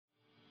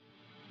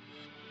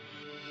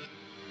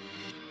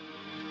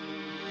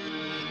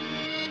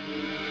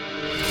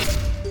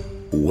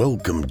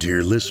Welcome,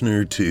 dear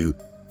listener, to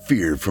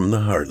Fear from the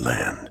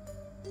Heartland.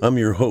 I'm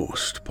your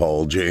host,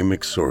 Paul J.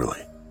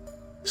 McSorley.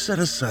 Set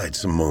aside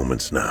some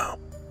moments now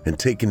and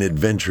take an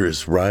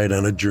adventurous ride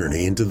on a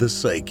journey into the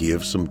psyche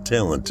of some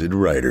talented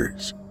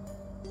writers.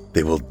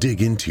 They will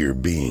dig into your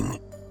being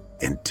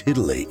and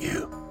titillate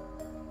you.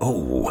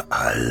 Oh,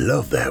 I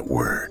love that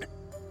word,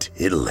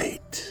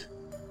 titillate.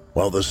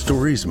 While the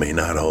stories may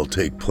not all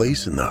take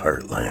place in the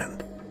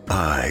Heartland,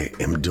 I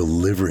am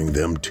delivering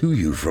them to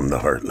you from the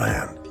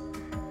Heartland.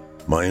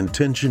 My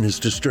intention is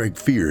to strike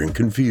fear and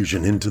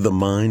confusion into the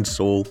mind,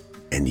 soul,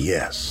 and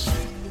yes,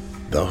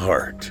 the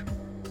heart.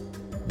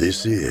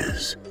 This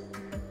is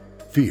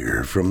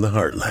Fear from the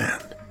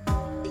Heartland.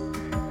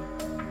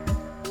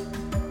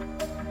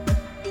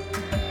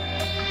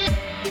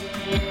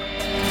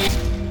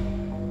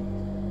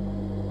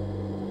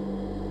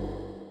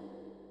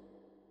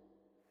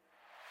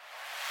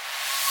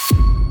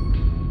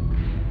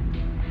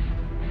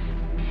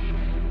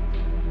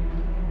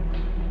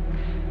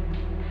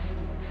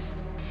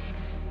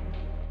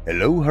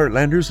 Hello,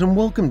 Heartlanders, and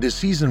welcome to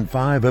Season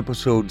 5,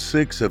 Episode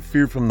 6 of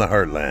Fear from the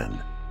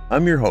Heartland.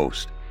 I'm your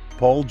host,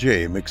 Paul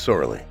J.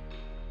 McSorley.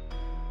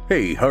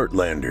 Hey,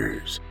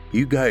 Heartlanders,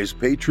 you guys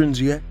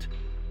patrons yet?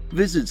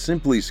 Visit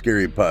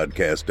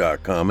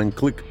simplyscarypodcast.com and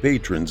click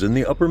Patrons in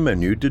the upper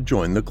menu to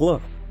join the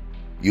club.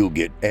 You'll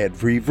get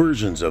ad-free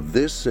versions of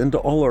this and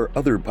all our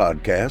other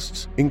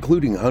podcasts,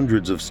 including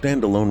hundreds of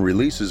standalone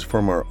releases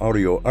from our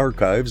audio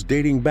archives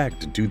dating back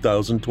to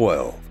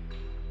 2012.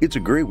 It's a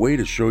great way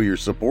to show your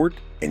support,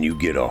 and you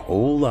get a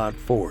whole lot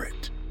for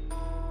it.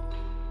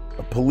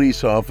 A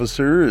police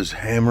officer is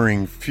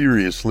hammering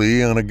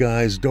furiously on a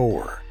guy's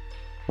door.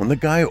 When the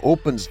guy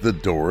opens the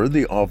door,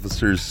 the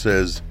officer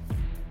says,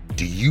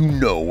 "Do you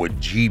know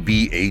what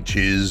GBH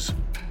is?"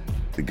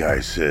 The guy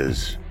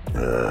says,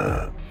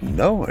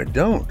 "No, I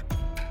don't."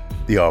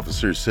 The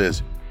officer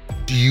says,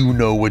 "Do you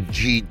know what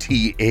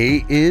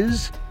GTA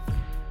is?"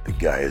 The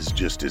guy is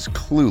just as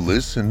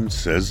clueless and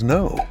says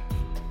no.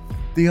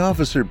 The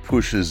officer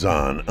pushes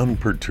on,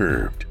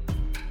 unperturbed.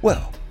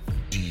 "Well,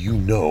 do you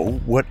know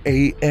what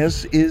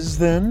AS is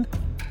then?"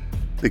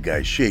 The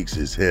guy shakes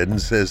his head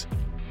and says,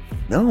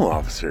 "No,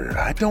 officer,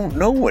 I don't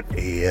know what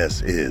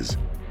AS is.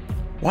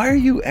 Why are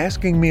you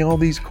asking me all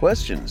these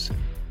questions?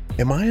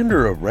 Am I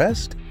under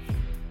arrest?"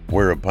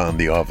 Whereupon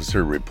the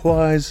officer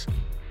replies,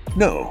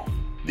 "No,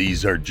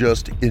 these are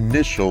just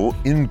initial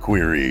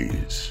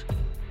inquiries.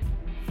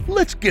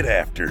 Let's get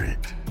after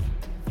it."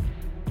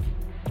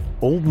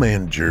 Old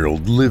Man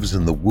Gerald lives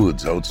in the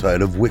woods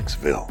outside of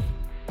Wicksville.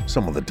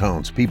 Some of the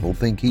townspeople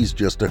think he's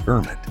just a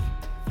hermit,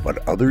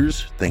 but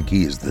others think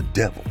he is the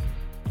devil.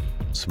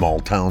 Small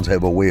towns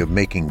have a way of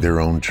making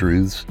their own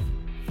truths.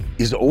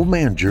 Is Old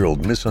Man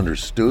Gerald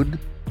misunderstood,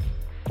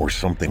 or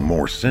something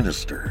more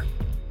sinister?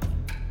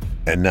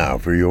 And now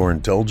for your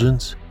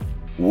indulgence,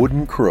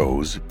 Wooden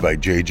Crows by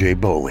J.J.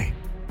 Boley.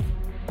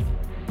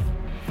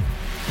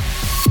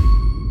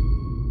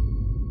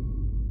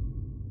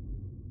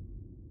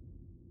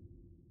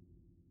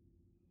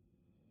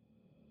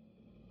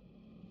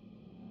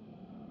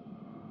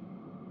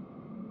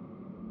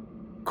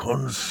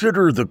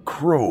 "Consider the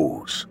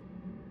crows,"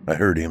 I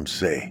heard him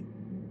say.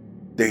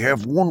 "They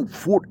have one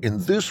foot in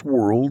this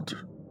world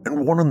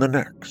and one in the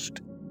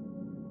next."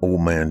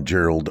 Old Man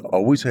Gerald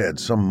always had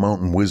some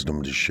mountain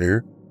wisdom to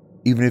share,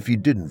 even if you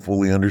didn't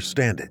fully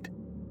understand it.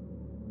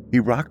 He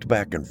rocked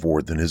back and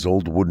forth in his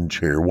old wooden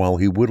chair while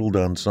he whittled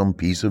on some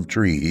piece of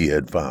tree he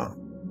had found.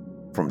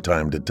 From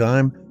time to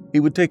time, he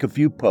would take a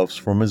few puffs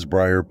from his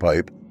briar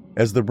pipe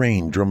as the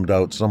rain drummed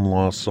out some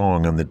lost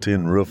song on the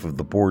tin roof of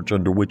the porch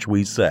under which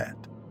we sat.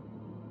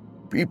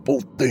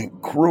 "People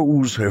think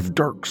crows have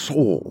dark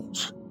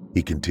souls,"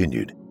 he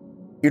continued.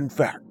 "In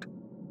fact,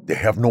 they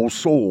have no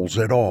souls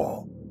at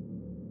all."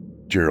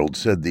 Gerald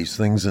said these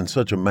things in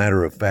such a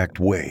matter-of-fact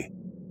way.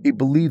 He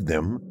believed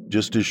them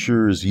just as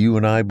sure as you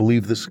and I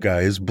believe the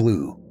sky is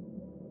blue.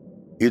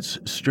 It's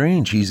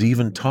strange he's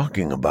even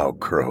talking about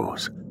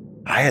crows.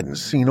 I hadn't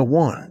seen a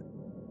one.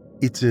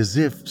 It's as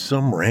if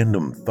some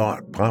random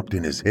thought popped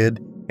in his head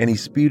and he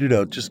spewed it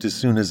out just as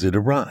soon as it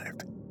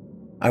arrived.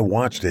 I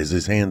watched as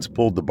his hands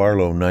pulled the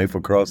Barlow knife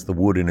across the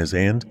wood in his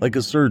hand like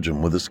a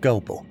surgeon with a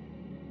scalpel.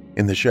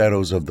 In the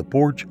shadows of the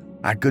porch,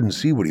 I couldn't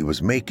see what he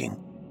was making,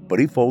 but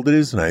he folded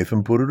his knife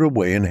and put it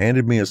away and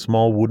handed me a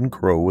small wooden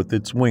crow with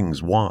its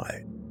wings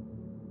wide.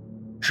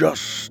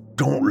 "Just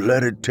don't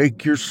let it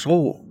take your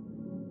soul,"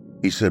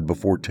 he said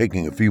before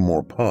taking a few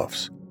more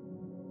puffs,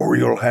 "or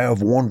you'll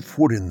have one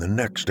foot in the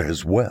next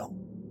as well."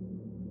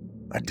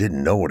 I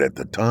didn't know it at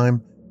the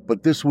time,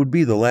 but this would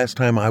be the last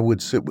time I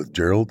would sit with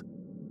Gerald.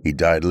 He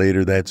died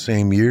later that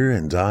same year,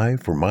 and I,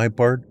 for my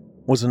part,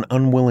 was an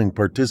unwilling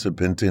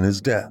participant in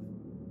his death.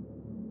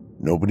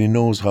 Nobody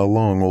knows how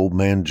long Old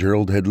Man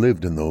Gerald had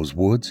lived in those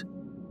woods.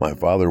 My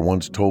father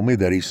once told me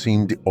that he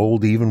seemed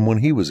old even when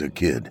he was a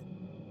kid.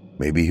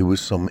 Maybe he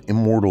was some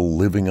immortal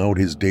living out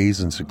his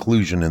days in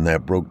seclusion in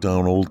that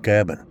broke-down old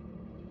cabin.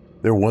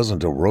 There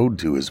wasn't a road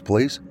to his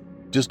place,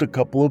 just a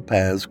couple of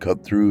paths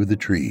cut through the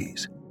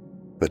trees.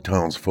 The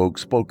townsfolk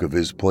spoke of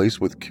his place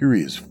with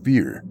curious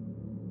fear.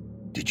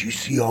 "Did you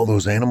see all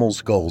those animal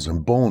skulls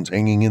and bones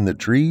hanging in the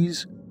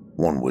trees?"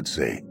 one would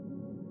say.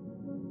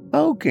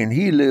 "How can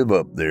he live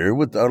up there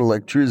without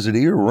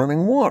electricity or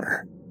running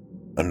water?"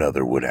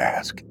 another would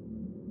ask.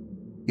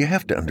 You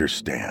have to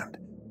understand,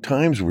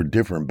 times were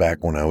different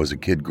back when I was a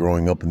kid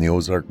growing up in the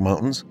Ozark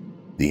Mountains.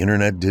 The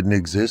internet didn't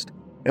exist,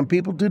 and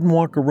people didn't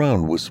walk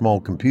around with small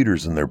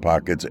computers in their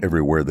pockets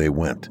everywhere they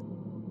went.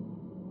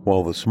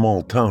 While the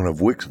small town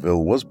of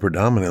Wicksville was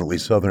predominantly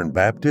Southern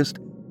Baptist,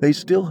 they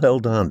still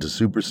held on to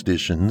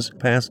superstitions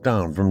passed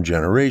down from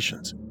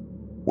generations.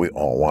 We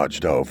all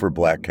watched out for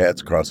black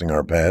cats crossing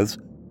our paths,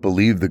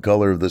 believed the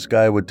color of the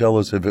sky would tell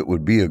us if it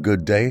would be a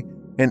good day,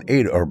 and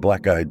ate our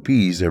black-eyed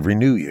peas every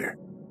New Year.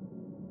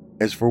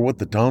 As for what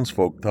the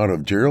townsfolk thought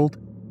of Gerald,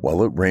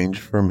 well, it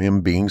ranged from him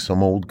being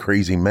some old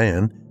crazy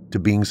man to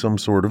being some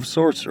sort of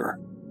sorcerer.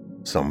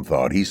 Some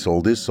thought he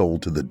sold his soul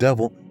to the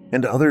devil,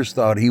 and others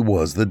thought he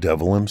was the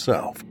devil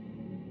himself.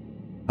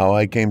 How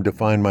I came to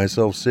find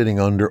myself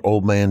sitting under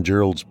Old Man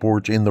Gerald's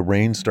porch in the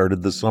rain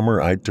started the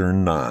summer I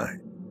turned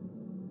 9.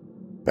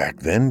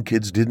 Back then,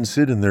 kids didn't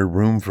sit in their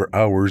room for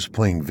hours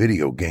playing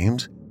video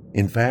games.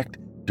 In fact,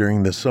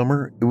 during the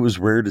summer, it was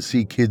rare to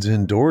see kids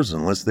indoors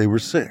unless they were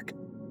sick.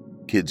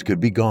 Kids could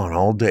be gone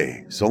all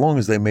day, so long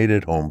as they made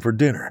it home for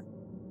dinner.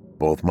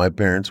 Both my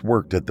parents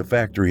worked at the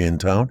factory in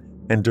town,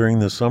 and during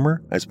the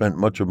summer, I spent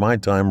much of my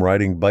time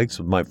riding bikes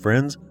with my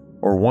friends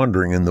or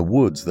wandering in the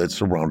woods that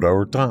surround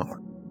our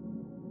town.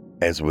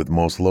 As with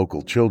most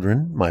local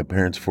children, my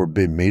parents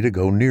forbid me to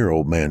go near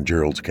Old Man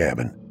Gerald's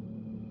cabin.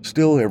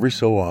 Still, every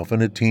so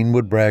often, a teen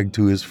would brag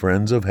to his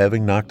friends of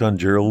having knocked on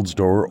Gerald's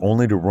door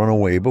only to run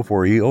away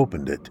before he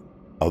opened it.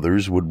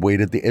 Others would wait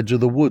at the edge of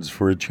the woods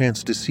for a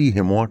chance to see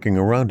him walking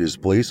around his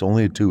place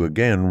only to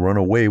again run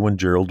away when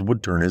Gerald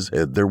would turn his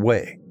head their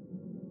way.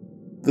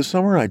 The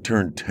summer I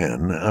turned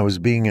 10, I was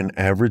being an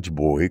average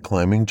boy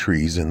climbing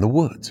trees in the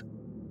woods.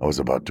 I was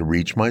about to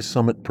reach my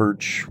summit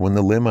perch when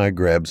the limb I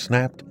grabbed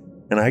snapped,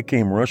 and I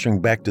came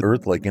rushing back to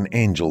earth like an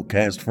angel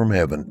cast from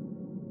heaven.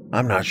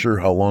 I'm not sure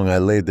how long I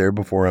lay there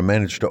before I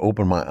managed to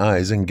open my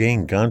eyes and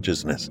gain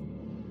consciousness.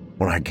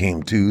 When I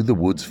came to, the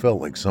woods felt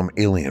like some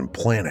alien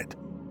planet.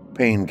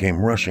 Pain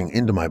came rushing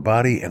into my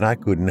body, and I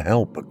couldn't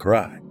help but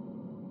cry.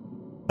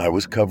 I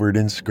was covered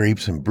in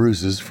scrapes and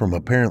bruises from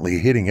apparently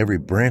hitting every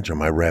branch on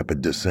my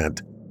rapid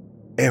descent.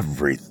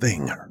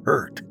 Everything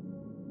hurt.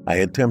 I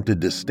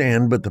attempted to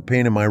stand, but the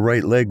pain in my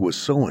right leg was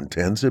so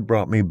intense it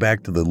brought me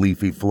back to the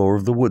leafy floor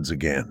of the woods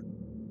again.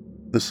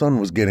 The sun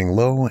was getting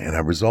low, and I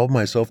resolved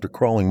myself to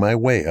crawling my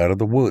way out of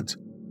the woods.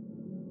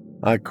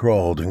 I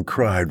crawled and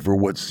cried for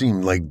what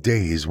seemed like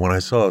days when I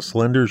saw a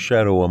slender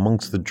shadow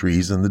amongst the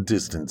trees in the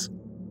distance.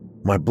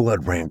 My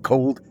blood ran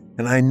cold,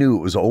 and I knew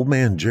it was Old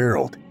Man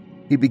Gerald.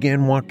 He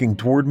began walking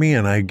toward me,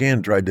 and I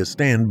again tried to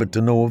stand, but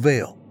to no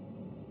avail.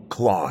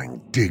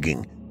 Clawing,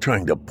 digging,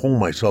 trying to pull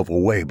myself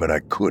away, but I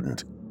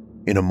couldn't.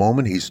 In a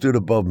moment, he stood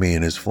above me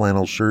in his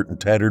flannel shirt and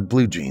tattered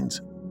blue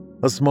jeans,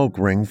 a smoke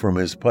ring from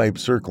his pipe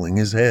circling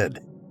his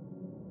head.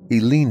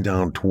 He leaned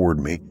down toward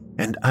me,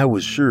 and I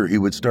was sure he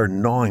would start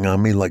gnawing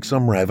on me like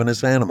some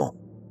ravenous animal.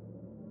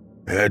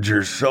 "Had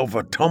yourself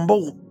a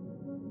tumble?"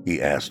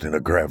 he asked in a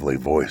gravelly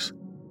voice.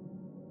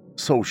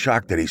 So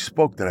shocked that he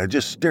spoke that I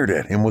just stared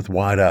at him with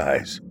wide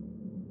eyes.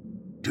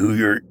 "Do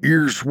your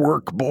ears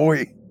work,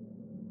 boy?"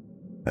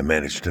 I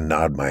managed to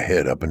nod my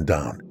head up and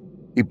down.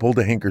 He pulled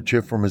a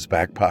handkerchief from his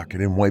back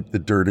pocket and wiped the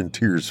dirt and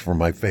tears from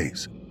my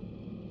face.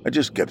 I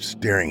just kept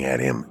staring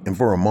at him, and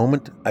for a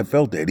moment I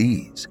felt at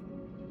ease.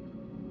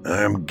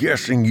 "I'm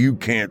guessing you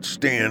can't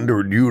stand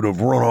or you'd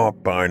have run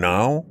off by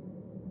now,"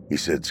 he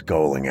said,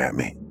 scowling at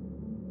me.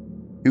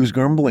 He was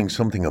grumbling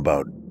something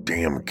about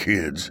damn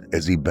kids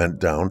as he bent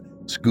down,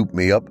 scooped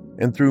me up,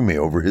 and threw me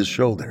over his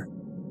shoulder.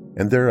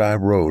 And there I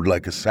rode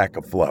like a sack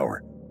of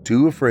flour,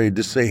 too afraid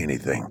to say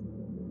anything.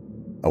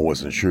 I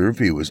wasn't sure if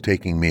he was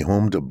taking me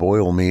home to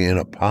boil me in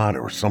a pot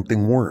or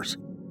something worse.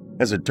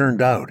 As it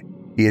turned out,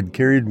 he had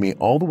carried me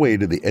all the way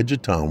to the edge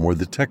of town where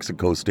the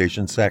Texaco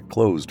station sat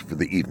closed for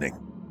the evening.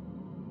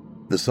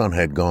 The sun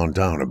had gone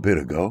down a bit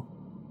ago,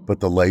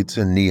 but the lights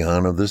and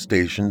neon of the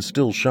station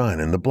still shine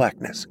in the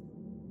blackness.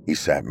 He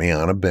sat me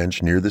on a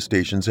bench near the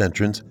station's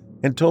entrance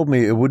and told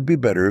me it would be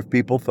better if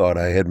people thought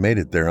I had made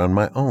it there on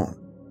my own.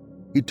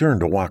 He turned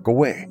to walk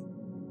away.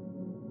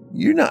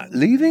 "You're not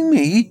leaving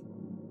me?"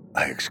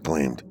 I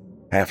exclaimed,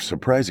 half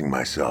surprising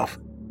myself.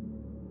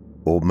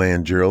 Old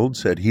Man Gerald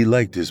said he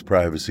liked his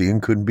privacy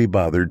and couldn't be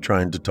bothered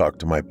trying to talk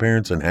to my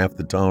parents and half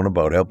the town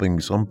about helping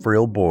some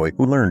frail boy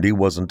who learned he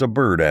wasn't a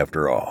bird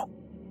after all.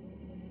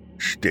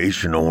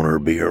 "Station owner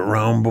be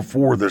around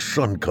before the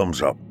sun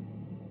comes up,"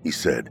 he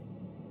said.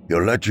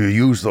 "He'll let you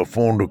use the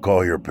phone to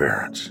call your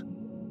parents."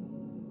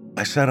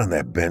 I sat on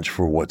that bench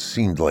for what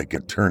seemed like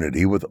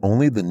eternity with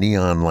only the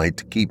neon light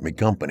to keep me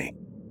company.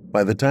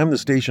 By the time the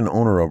station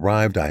owner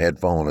arrived, I had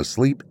fallen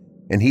asleep,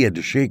 and he had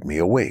to shake me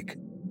awake.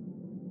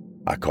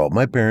 I called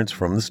my parents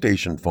from the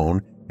station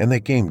phone, and they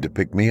came to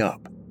pick me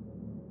up.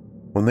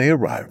 When they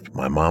arrived,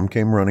 my mom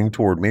came running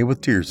toward me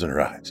with tears in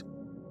her eyes.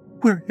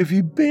 Where have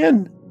you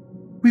been?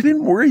 We've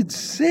been worried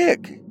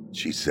sick,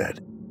 she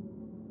said.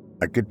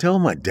 I could tell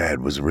my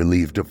dad was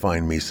relieved to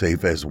find me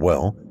safe as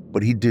well,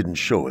 but he didn't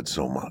show it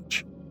so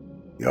much.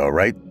 You all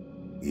right?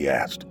 He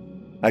asked.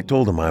 I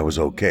told him I was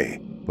okay,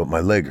 but my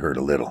leg hurt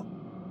a little.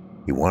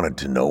 He wanted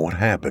to know what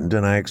happened,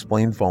 and I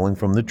explained falling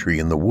from the tree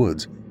in the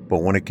woods,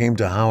 but when it came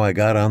to how I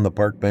got on the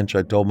park bench,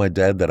 I told my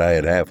dad that I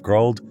had half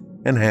crawled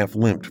and half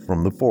limped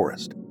from the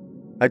forest.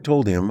 I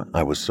told him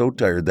I was so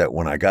tired that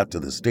when I got to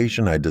the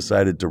station, I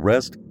decided to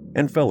rest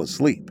and fell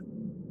asleep.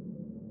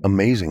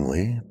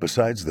 Amazingly,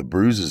 besides the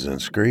bruises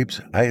and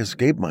scrapes, I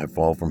escaped my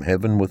fall from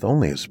heaven with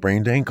only a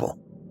sprained ankle.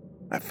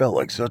 I felt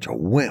like such a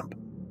wimp.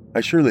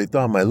 I surely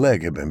thought my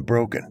leg had been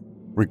broken.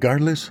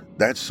 Regardless,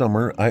 that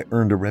summer I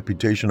earned a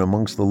reputation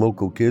amongst the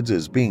local kids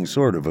as being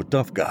sort of a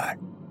tough guy.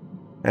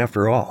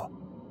 After all,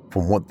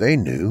 from what they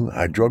knew,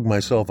 I drugged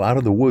myself out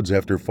of the woods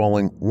after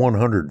falling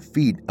 100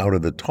 feet out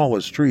of the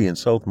tallest tree in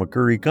South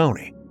McCurry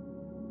County.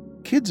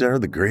 Kids are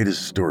the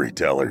greatest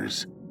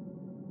storytellers.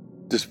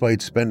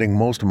 Despite spending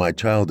most of my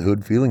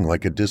childhood feeling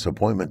like a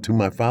disappointment to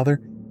my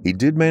father, he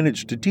did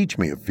manage to teach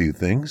me a few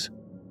things.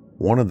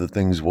 One of the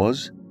things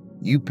was,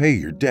 you pay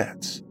your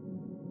debts.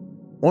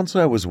 Once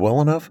I was well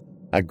enough,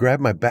 I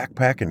grabbed my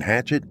backpack and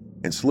hatchet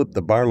and slipped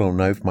the Barlow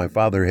knife my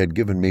father had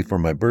given me for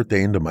my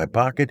birthday into my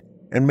pocket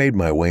and made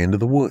my way into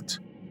the woods.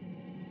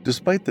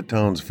 Despite the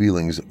town's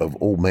feelings of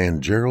Old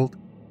Man Gerald,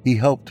 he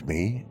helped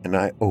me and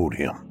I owed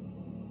him.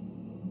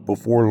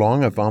 Before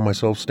long, I found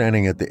myself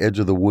standing at the edge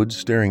of the woods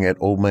staring at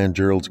Old Man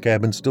Gerald's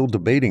cabin, still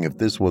debating if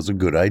this was a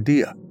good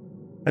idea.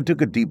 I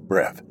took a deep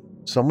breath,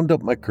 summoned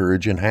up my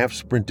courage, and half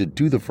sprinted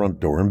to the front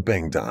door and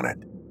banged on it.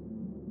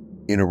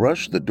 In a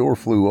rush, the door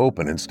flew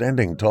open, and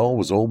standing tall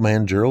was Old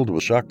Man Gerald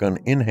with shotgun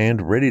in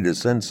hand, ready to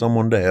send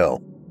someone to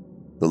hell.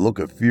 The look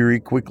of fury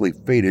quickly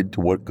faded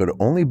to what could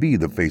only be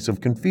the face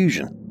of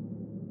confusion.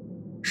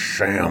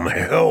 "Sam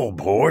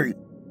Hellboy,"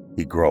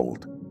 he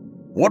growled.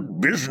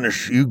 "What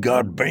business you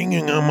got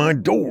banging on my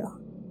door?"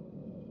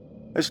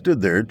 I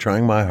stood there,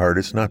 trying my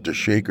hardest not to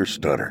shake or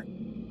stutter.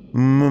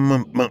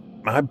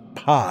 My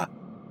pa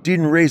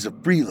didn't raise a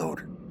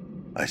freeloader,"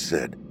 I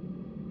said.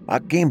 "I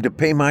came to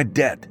pay my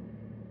debt."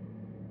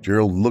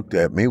 Gerald looked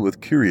at me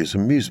with curious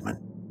amusement.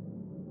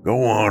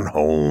 "Go on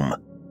home,"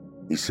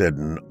 he said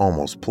in an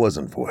almost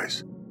pleasant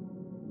voice.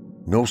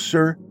 "No,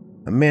 sir.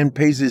 A man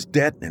pays his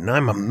debt, and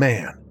I'm a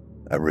man,"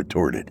 I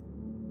retorted.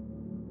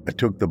 I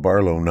took the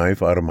Barlow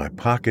knife out of my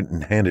pocket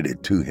and handed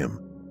it to him.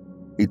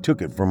 He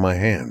took it from my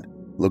hand,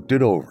 looked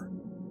it over.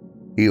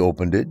 He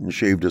opened it and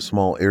shaved a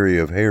small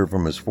area of hair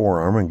from his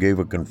forearm and gave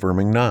a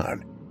confirming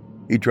nod.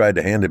 He tried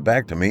to hand it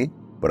back to me,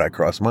 but I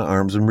crossed my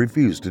arms and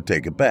refused to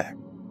take it back.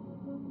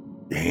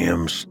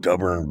 "Damn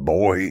stubborn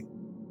boy,"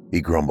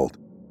 he grumbled.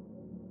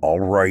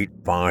 "All right,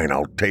 fine,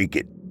 I'll take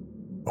it.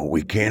 But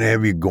we can't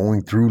have you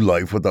going through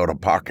life without a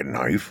pocket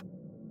knife,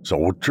 so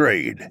we'll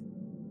trade."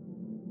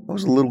 I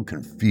was a little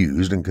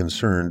confused and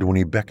concerned when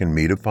he beckoned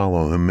me to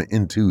follow him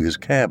into his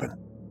cabin.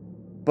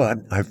 But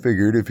I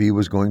figured if he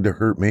was going to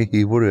hurt me,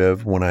 he would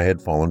have when I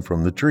had fallen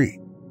from the tree.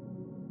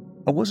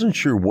 I wasn't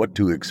sure what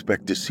to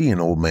expect to see in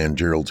Old Man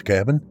Gerald's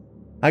cabin.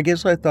 I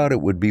guess I thought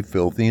it would be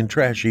filthy and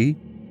trashy,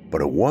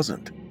 but it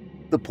wasn't.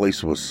 The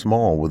place was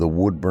small with a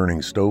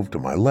wood-burning stove to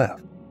my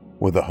left,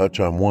 with a hutch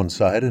on one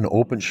side and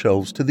open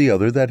shelves to the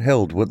other that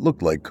held what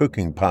looked like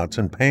cooking pots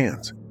and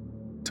pans.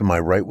 To my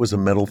right was a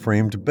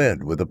metal-framed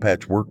bed with a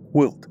patchwork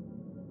quilt.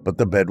 But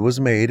the bed was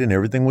made and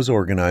everything was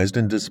organized,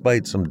 and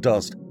despite some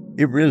dust,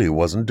 it really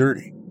wasn't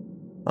dirty.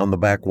 On the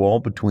back wall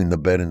between the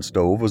bed and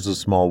stove was a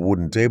small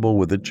wooden table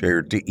with a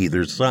chair to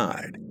either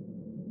side.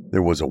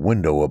 There was a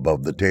window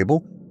above the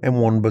table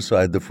and one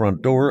beside the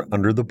front door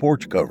under the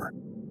porch cover.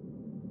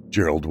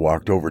 Gerald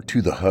walked over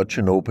to the hutch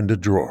and opened a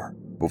drawer.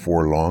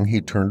 Before long,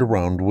 he turned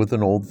around with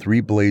an old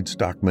 3-blade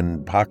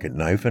Stockman pocket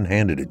knife and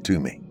handed it to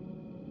me.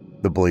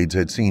 The blades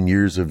had seen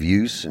years of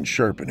use and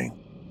sharpening.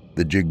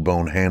 The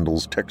jig-bone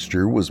handle's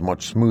texture was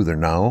much smoother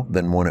now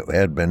than when it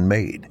had been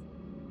made.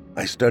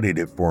 I studied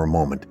it for a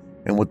moment,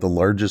 and with the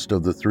largest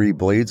of the 3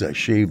 blades, I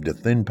shaved a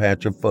thin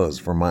patch of fuzz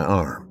from my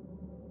arm.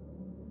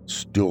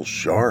 "Still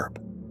sharp,"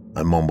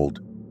 I mumbled.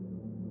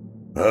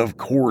 "Of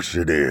course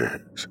it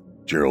is,"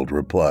 Gerald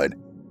replied.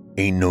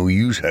 "Ain't no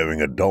use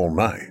having a dull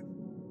knife.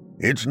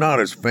 It's not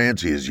as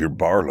fancy as your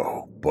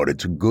Barlow, but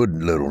it's a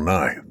good little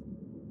knife,"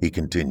 he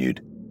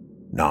continued.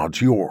 "Now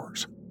it's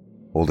yours,"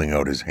 holding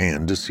out his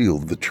hand to seal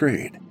the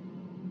trade.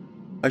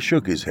 I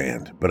shook his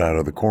hand, but out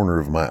of the corner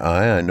of my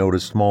eye, I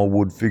noticed small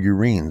wood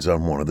figurines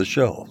on one of the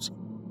shelves.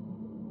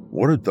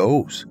 "What are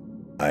those?"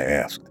 I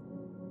asked.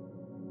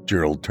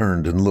 Gerald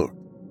turned and looked.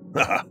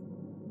 "Ha!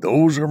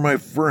 Those are my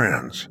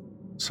friends,"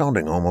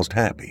 sounding almost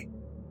happy.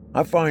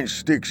 "I find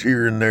sticks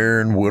here and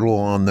there and whittle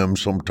on them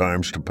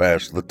sometimes to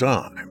pass the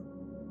time."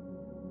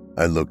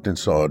 I looked and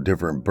saw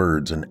different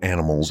birds and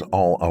animals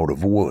all out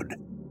of wood.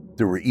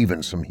 There were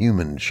even some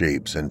human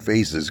shapes and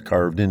faces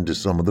carved into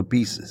some of the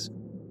pieces.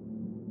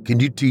 "Can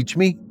you teach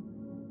me?"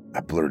 I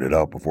blurted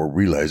out before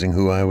realizing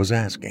who I was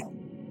asking.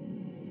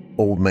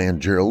 Old man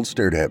Gerald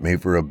stared at me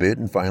for a bit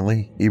and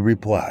finally he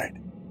replied,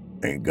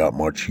 "Ain't got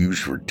much use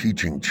for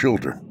teaching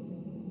children."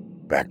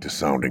 Back to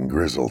sounding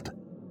grizzled,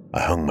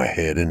 I hung my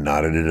head and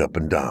nodded it up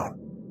and down.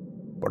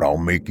 "But I'll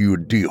make you a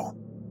deal,"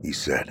 he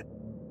said.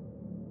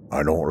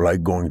 "I don't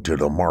like going to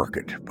the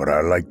market, but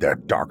I like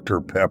that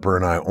Dr. Pepper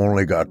and I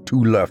only got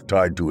 2 left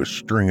tied to a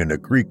string in the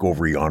creek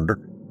over yonder.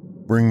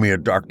 Bring me a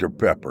Dr.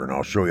 Pepper and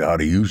I'll show you how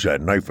to use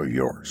that knife of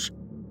yours."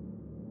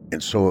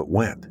 And so it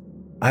went.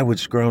 I would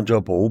scrounge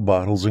up old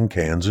bottles and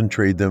cans and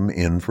trade them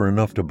in for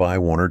enough to buy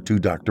 1 or 2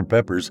 Dr.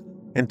 Peppers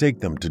and take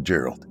them to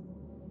Gerald.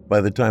 By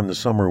the time the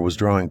summer was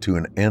drawing to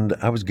an end,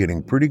 I was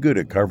getting pretty good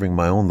at carving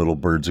my own little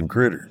birds and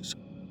critters.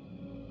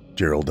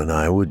 Gerald and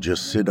I would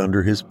just sit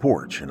under his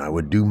porch and I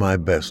would do my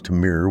best to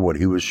mirror what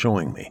he was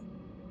showing me.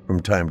 From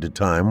time to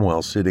time,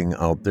 while sitting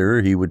out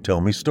there, he would tell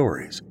me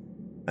stories.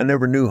 I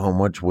never knew how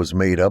much was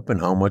made up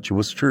and how much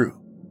was true.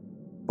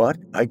 But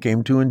I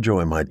came to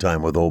enjoy my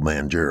time with old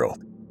man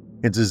Gerald.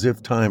 It's as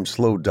if time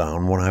slowed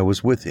down when I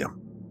was with him.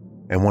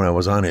 And when I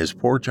was on his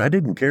porch, I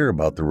didn't care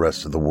about the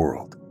rest of the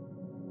world.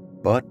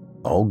 But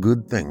all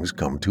good things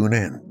come to an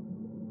end.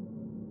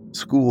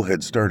 School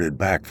had started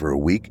back for a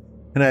week,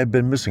 and I had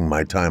been missing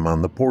my time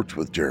on the porch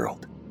with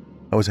Gerald.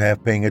 I was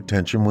half paying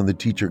attention when the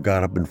teacher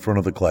got up in front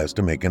of the class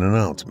to make an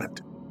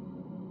announcement.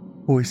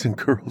 "Boys and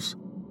girls,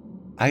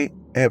 I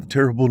have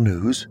terrible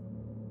news,"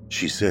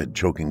 she said,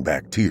 choking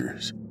back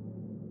tears.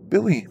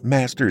 "Billy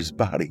Masters'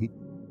 body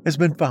has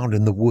been found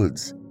in the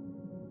woods.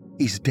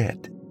 He's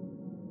dead."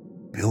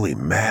 Billy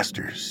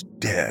Masters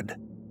dead?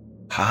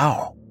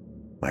 How?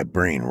 My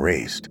brain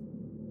raced.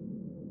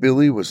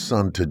 Billy was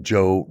son to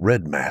Joe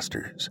Red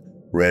Masters.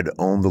 Red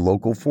owned the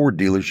local Ford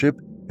dealership,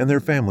 and their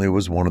family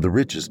was one of the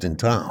richest in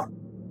town.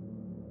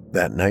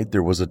 That night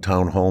there was a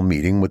town hall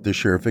meeting with the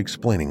sheriff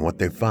explaining what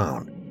they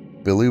found.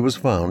 Billy was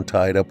found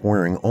tied up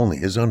wearing only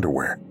his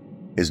underwear.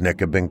 His neck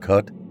had been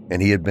cut,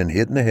 and he had been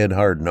hit in the head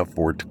hard enough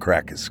for it to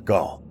crack his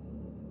skull.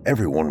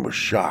 Everyone was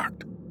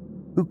shocked.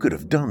 Who could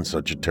have done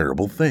such a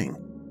terrible thing?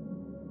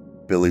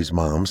 Billy's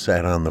mom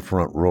sat on the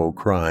front row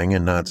crying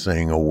and not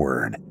saying a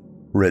word.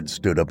 Red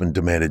stood up and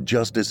demanded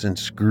justice and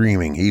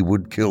screaming he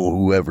would kill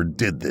whoever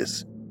did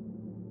this.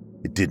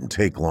 It didn't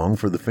take long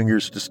for the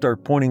fingers to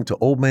start pointing to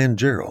old man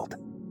Gerald.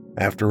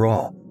 After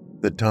all,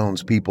 the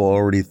townspeople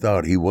already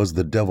thought he was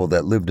the devil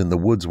that lived in the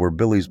woods where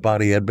Billy's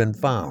body had been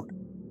found.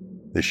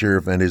 The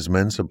sheriff and his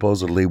men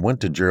supposedly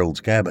went to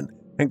Gerald's cabin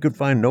and could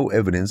find no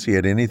evidence he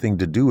had anything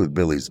to do with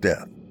Billy's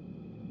death.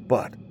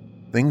 But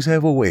things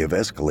have a way of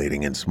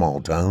escalating in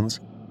small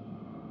towns.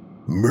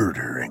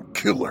 "Murder and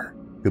killer,"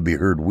 could be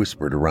heard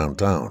whispered around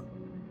town.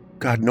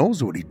 "God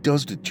knows what he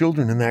does to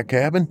children in that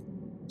cabin,"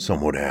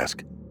 some would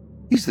ask.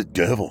 "He's the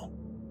devil."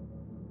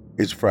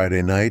 It's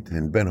Friday night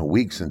and been a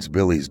week since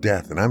Billy's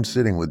death, and I'm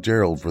sitting with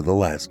Gerald for the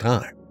last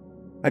time.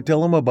 I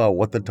tell him about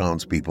what the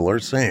townspeople are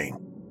saying.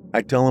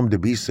 I tell him to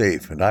be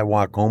safe, and I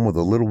walk home with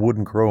a little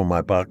wooden crow in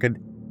my pocket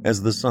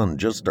as the sun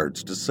just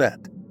starts to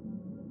set.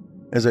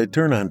 As I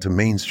turn onto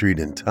Main Street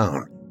in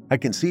town, I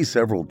can see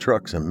several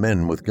trucks and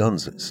men with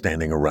guns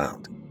standing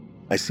around.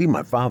 I see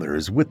my father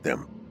is with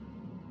them.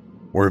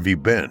 "Where have you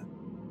been?"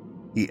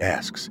 he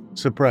asks,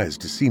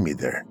 surprised to see me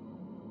there.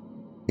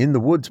 "In the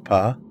woods,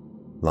 Pa,"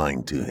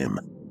 lying to him.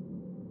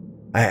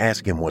 I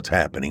ask him what's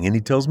happening, and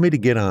he tells me to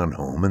get on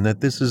home and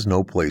that this is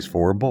no place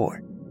for a boy.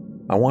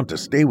 I want to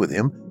stay with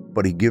him,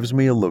 but he gives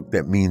me a look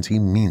that means he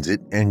means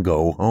it and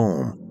go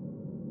home.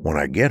 When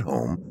I get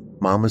home,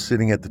 Mom is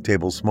sitting at the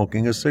table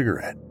smoking a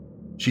cigarette.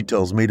 She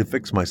tells me to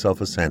fix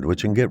myself a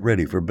sandwich and get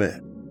ready for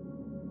bed.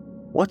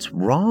 "What's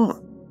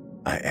wrong?"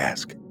 I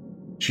ask.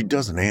 She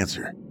doesn't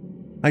answer.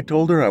 I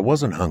told her I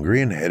wasn't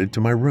hungry and headed to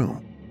my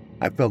room.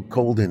 I felt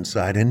cold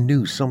inside and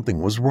knew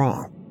something was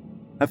wrong.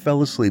 I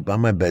fell asleep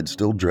on my bed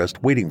still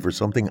dressed, waiting for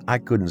something I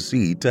couldn't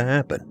see to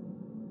happen.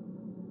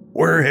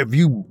 "Where have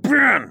you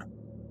been?"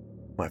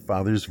 My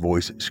father's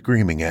voice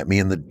screaming at me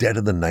in the dead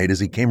of the night as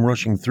he came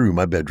rushing through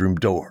my bedroom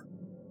door.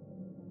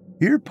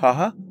 "Here,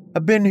 Pa,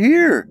 I've been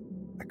here,"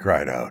 I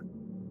cried out.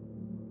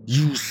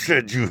 "You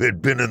said you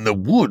had been in the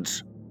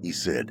woods," he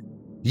said.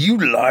 "You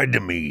lied to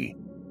me."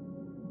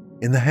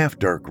 In the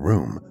half-dark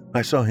room,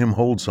 I saw him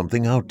hold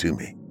something out to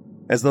me.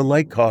 As the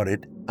light caught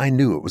it, I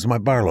knew it was my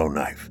Barlow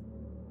knife.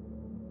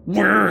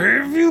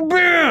 "Where have you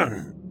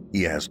been?"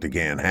 he asked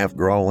again, half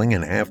growling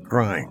and half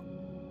crying.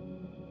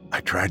 I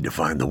tried to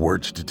find the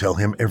words to tell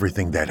him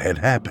everything that had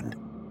happened,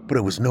 but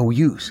it was no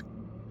use.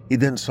 He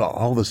then saw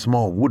all the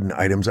small wooden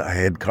items I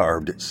had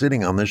carved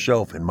sitting on the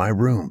shelf in my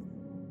room.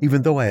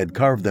 Even though I had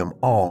carved them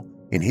all,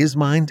 in his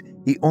mind,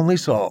 he only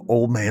saw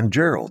old man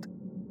Gerald.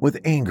 With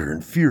anger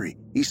and fury,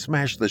 he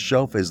smashed the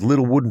shelf as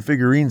little wooden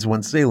figurines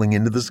went sailing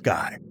into the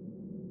sky.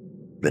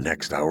 The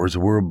next hours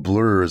were a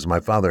blur as my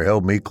father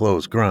held me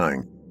close,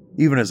 crying.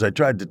 Even as I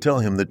tried to tell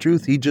him the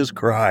truth, he just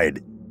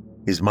cried.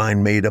 His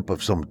mind made up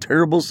of some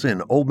terrible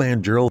sin old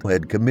man Gerald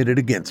had committed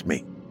against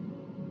me.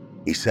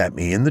 He sat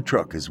me in the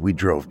truck as we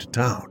drove to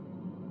town.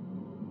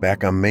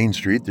 Back on Main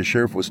Street, the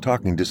sheriff was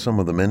talking to some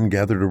of the men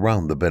gathered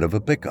around the bed of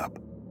a pickup.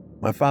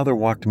 My father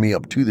walked me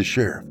up to the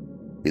sheriff.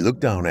 He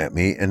looked down at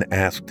me and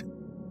asked,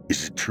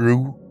 "Is it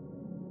true?"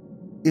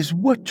 "Is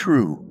what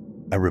true?"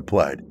 I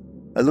replied.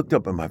 I looked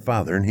up at my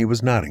father and he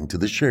was nodding to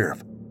the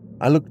sheriff.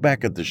 I looked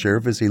back at the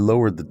sheriff as he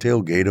lowered the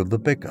tailgate of the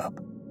pickup.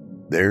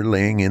 There,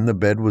 laying in the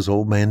bed, was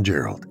old man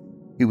Gerald.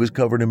 He was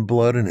covered in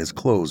blood and his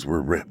clothes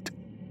were ripped.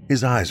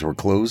 His eyes were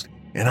closed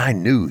and I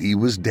knew he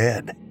was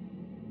dead.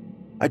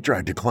 I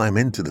tried to climb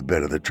into the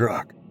bed of the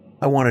truck.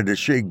 I wanted to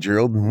shake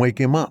Gerald and wake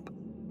him up.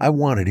 I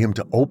wanted him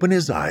to open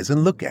his eyes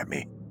and look at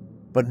me.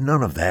 But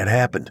none of that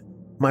happened.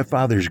 My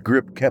father's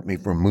grip kept me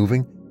from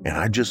moving, and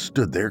I just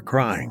stood there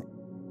crying.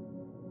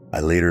 I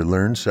later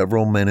learned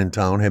several men in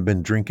town had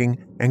been drinking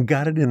and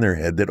got it in their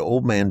head that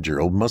old man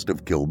Gerald must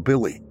have killed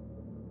Billy.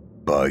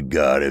 "By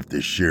God, if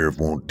the sheriff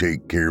won't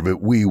take care of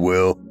it, we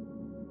will."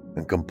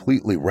 And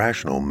completely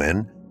rational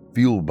men,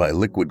 fueled by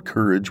liquid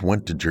courage,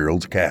 went to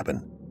Gerald's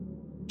cabin.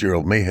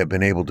 Gerald may have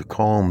been able to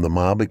calm the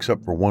mob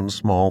except for one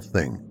small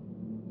thing.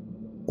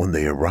 When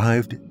they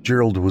arrived,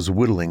 Gerald was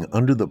whittling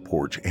under the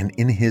porch and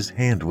in his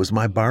hand was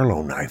my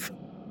Barlow knife.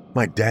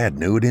 My dad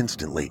knew it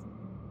instantly.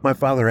 My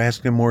father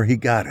asked him where he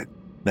got it,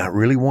 not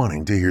really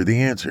wanting to hear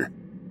the answer.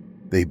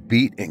 They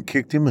beat and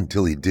kicked him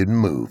until he didn't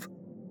move.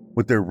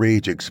 With their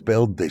rage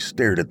expelled, they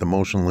stared at the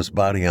motionless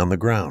body on the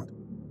ground.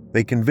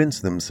 They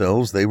convinced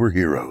themselves they were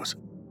heroes.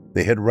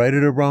 They had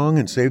righted a wrong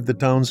and saved the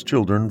town's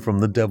children from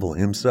the devil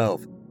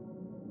himself.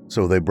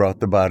 So they brought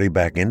the body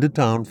back into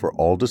town for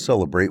all to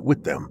celebrate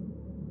with them.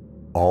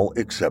 All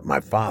except my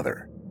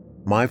father.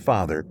 My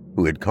father,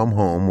 who had come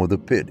home with a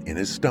pit in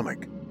his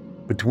stomach.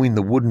 Between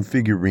the wooden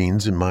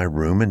figurines in my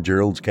room and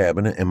Gerald's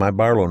cabinet and my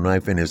Barlow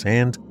knife in his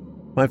hand,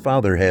 my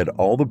father had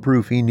all the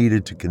proof he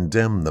needed to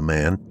condemn the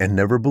man and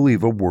never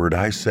believe a word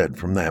I said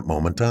from that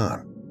moment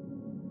on.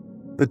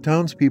 The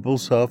townspeople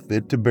saw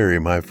fit to bury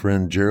my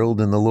friend Gerald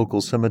in the local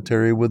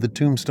cemetery with a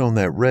tombstone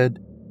that read,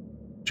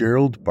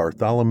 "Gerald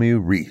Bartholomew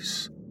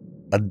Reese,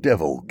 a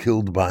devil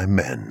killed by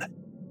men."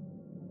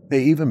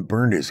 They even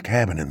burned his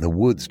cabin in the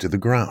woods to the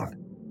ground.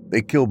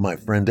 They killed my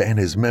friend and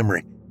his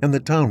memory, and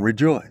the town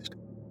rejoiced.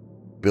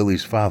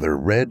 Billy's father,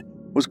 Red,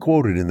 was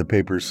quoted in the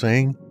paper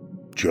saying,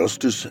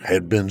 "Justice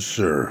had been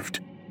served."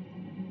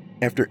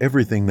 After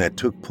everything that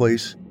took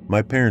place,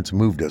 my parents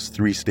moved us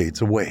 3 states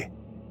away.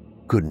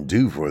 Couldn't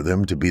do for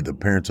them to be the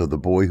parents of the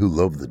boy who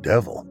loved the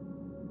devil.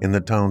 In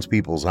the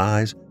townspeople's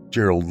eyes,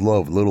 Gerald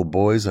loved little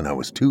boys, and I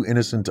was too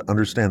innocent to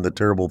understand the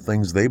terrible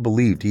things they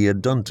believed he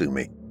had done to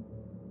me.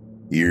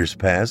 Years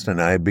passed,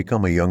 and I had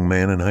become a young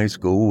man in high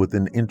school with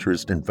an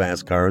interest in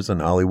fast cars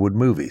and Hollywood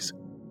movies.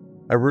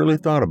 I rarely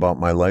thought about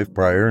my life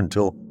prior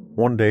until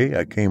one day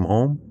I came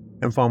home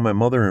and found my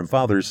mother and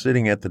father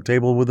sitting at the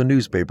table with a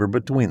newspaper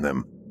between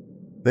them.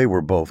 They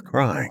were both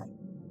crying.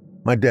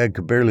 My dad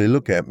could barely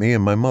look at me,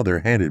 and my mother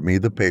handed me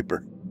the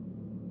paper.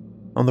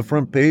 On the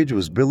front page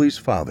was Billy's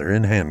father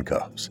in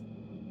handcuffs.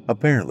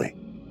 Apparently,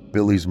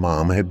 Billy's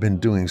mom had been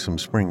doing some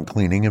spring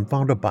cleaning and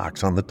found a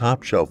box on the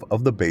top shelf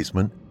of the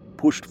basement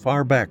pushed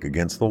far back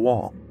against the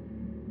wall.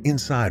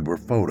 Inside were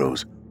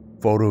photos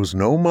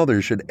no mother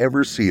should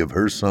ever see of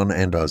her son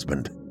and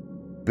husband.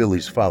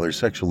 Billy's father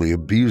sexually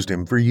abused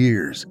him for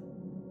years.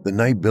 The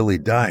night Billy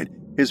died,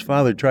 his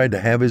father tried to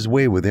have his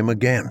way with him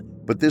again,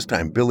 but this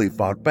time Billy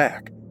fought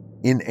back.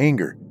 In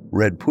anger,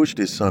 Red pushed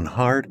his son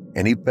hard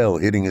and he fell,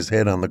 hitting his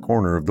head on the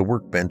corner of the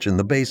workbench in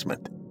the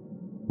basement.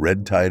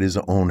 Red tied his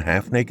own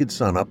half-naked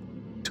son up,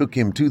 took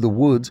him to the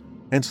woods,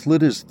 and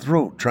slit his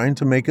throat, trying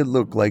to make it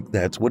look like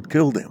that's what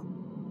killed him.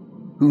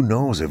 Who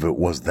knows if it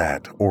was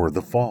that or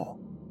the fall?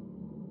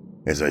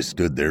 As I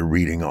stood there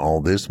reading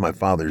all this, my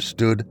father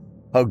stood,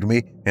 hugged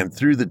me, and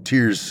through the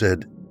tears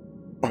said,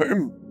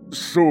 "I'm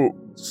so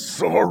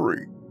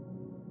sorry."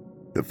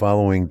 The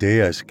following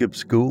day, I skipped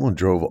school and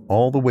drove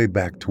all the way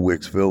back to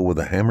Wicksville with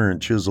a hammer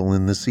and chisel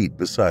in the seat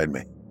beside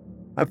me.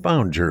 I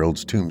found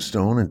Gerald's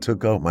tombstone and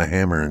took out my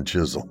hammer and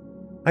chisel.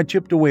 I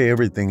chipped away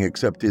everything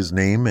except his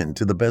name, and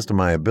to the best of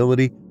my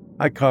ability,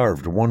 I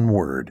carved one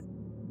word.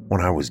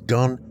 When I was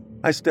done,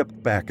 I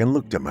stepped back and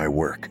looked at my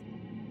work.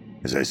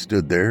 As I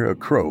stood there, a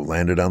crow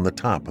landed on the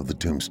top of the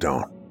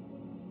tombstone.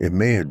 It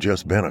may have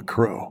just been a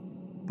crow,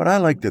 but I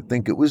like to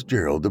think it was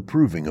Gerald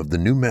approving of the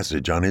new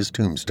message on his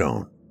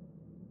tombstone.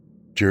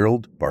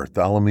 Gerald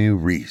Bartholomew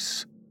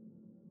Reese.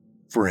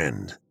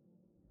 Friend.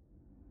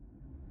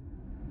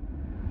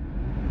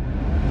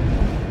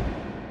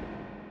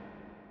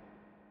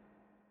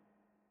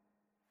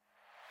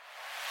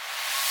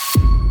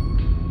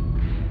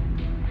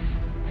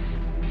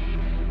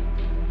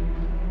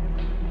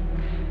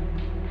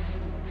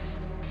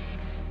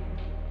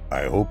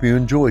 I hope you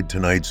enjoyed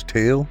tonight's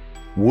tale,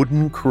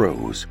 Wooden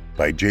Crows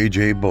by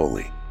J.J.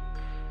 Boley.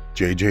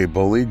 J.J.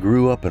 Boley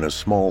grew up in a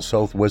small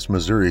southwest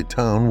Missouri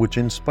town which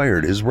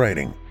inspired his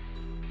writing.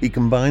 He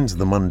combines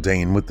the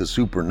mundane with the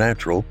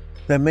supernatural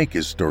that make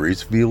his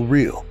stories feel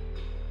real.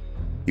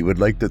 He would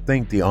like to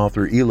thank the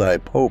author Eli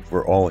Pope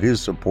for all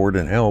his support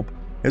and help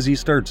as he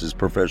starts his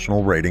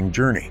professional writing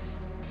journey.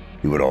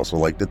 He would also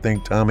like to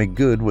thank Tommy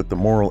Good with the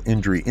Moral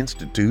Injury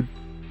Institute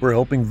for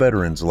helping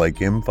veterans like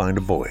him find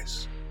a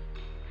voice.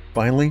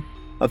 Finally,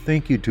 A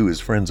thank you to his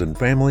friends and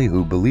family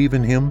who believe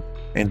in him,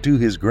 and to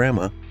his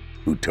grandma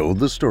who told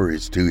the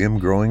stories to him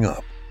growing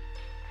up.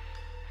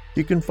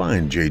 You can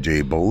find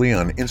JJ Boley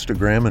on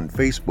Instagram and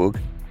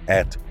Facebook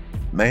at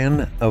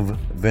Man of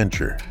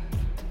Venture.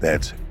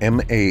 That's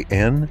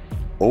MANOFVENTURE.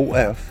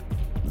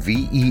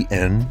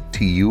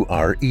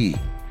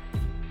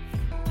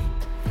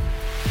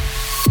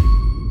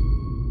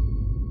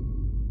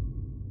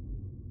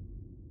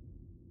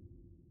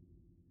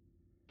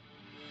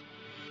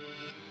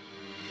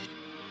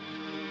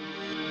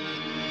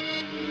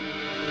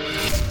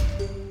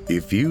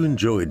 If you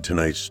enjoyed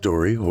tonight's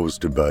story,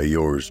 hosted by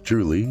yours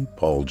truly,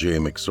 Paul J.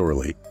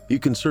 McSorley, you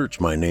can search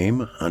my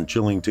name on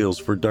Chilling Tales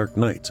for Dark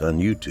Nights on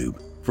YouTube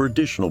for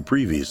additional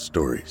previous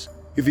stories.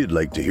 If you'd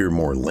like to hear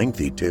more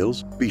lengthy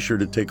tales, be sure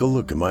to take a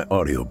look at my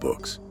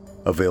audiobooks.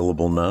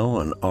 Available now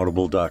on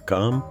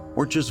audible.com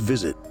or just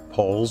visit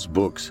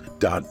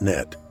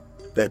paulsbooks.net.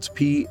 That's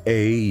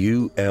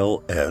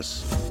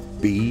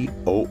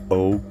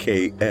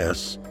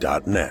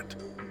PAULSBOOKS.net.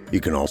 You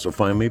can also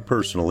find me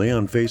personally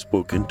on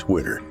Facebook and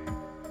Twitter.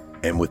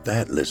 And with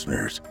that,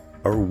 listeners,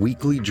 our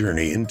weekly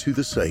journey into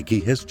the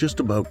psyche has just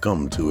about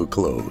come to a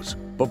close.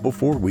 But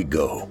before we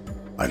go,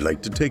 I'd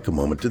like to take a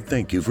moment to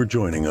thank you for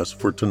joining us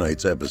for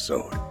tonight's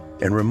episode,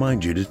 and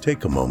remind you to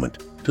take a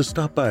moment to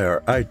stop by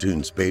our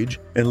iTunes page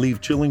and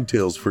leave Chilling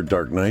Tales for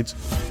Dark Nights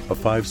a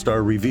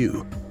 5-star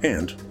review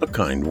and a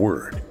kind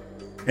word.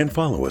 And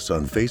follow us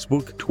on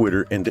Facebook,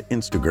 Twitter, and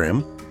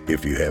Instagram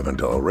if you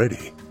haven't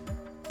already.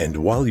 And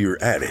while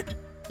you're at it,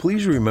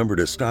 please remember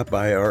to stop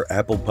by our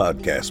Apple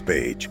Podcast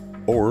page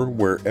or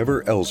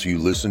wherever else you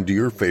listen to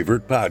your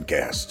favorite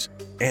podcasts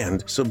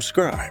and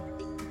subscribe.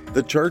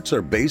 The charts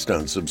are based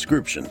on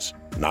subscriptions,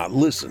 not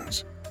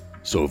listens.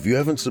 So if you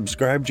haven't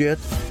subscribed yet,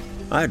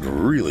 I'd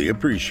really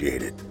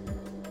appreciate it.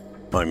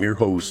 I'm your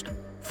host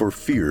for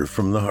Fear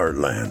from the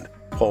Heartland,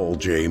 Paul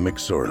J.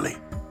 McSorley.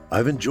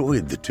 I've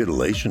enjoyed the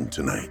titillation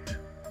tonight.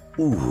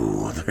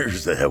 Ooh,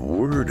 there's that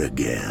word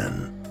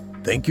again.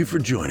 Thank you for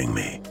joining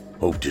me.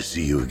 Hope to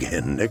see you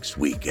again next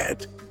week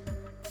at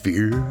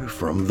Fear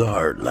from the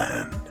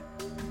Heartland.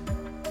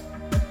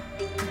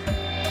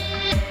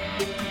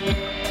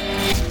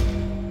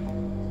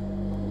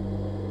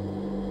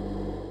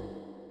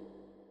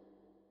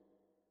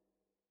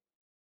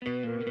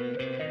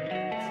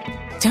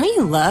 Don't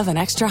you love an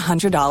extra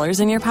 $100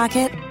 in your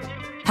pocket?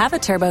 Have a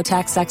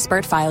TurboTax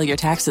expert file your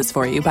taxes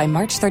for you by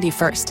March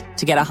 31st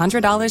to get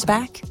 $100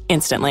 back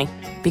instantly.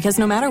 Because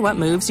no matter what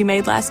moves you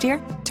made last year,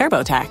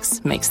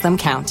 TurboTax makes them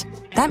count.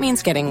 That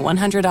means getting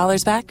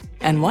 $100 back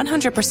and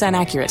 100%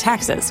 accurate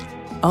taxes,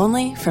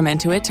 only from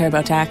Intuit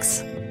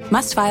TurboTax.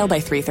 Must file by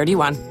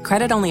 3/31.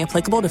 Credit only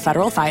applicable to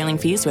federal filing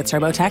fees with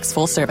TurboTax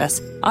full service.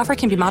 Offer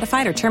can be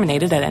modified or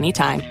terminated at any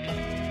time.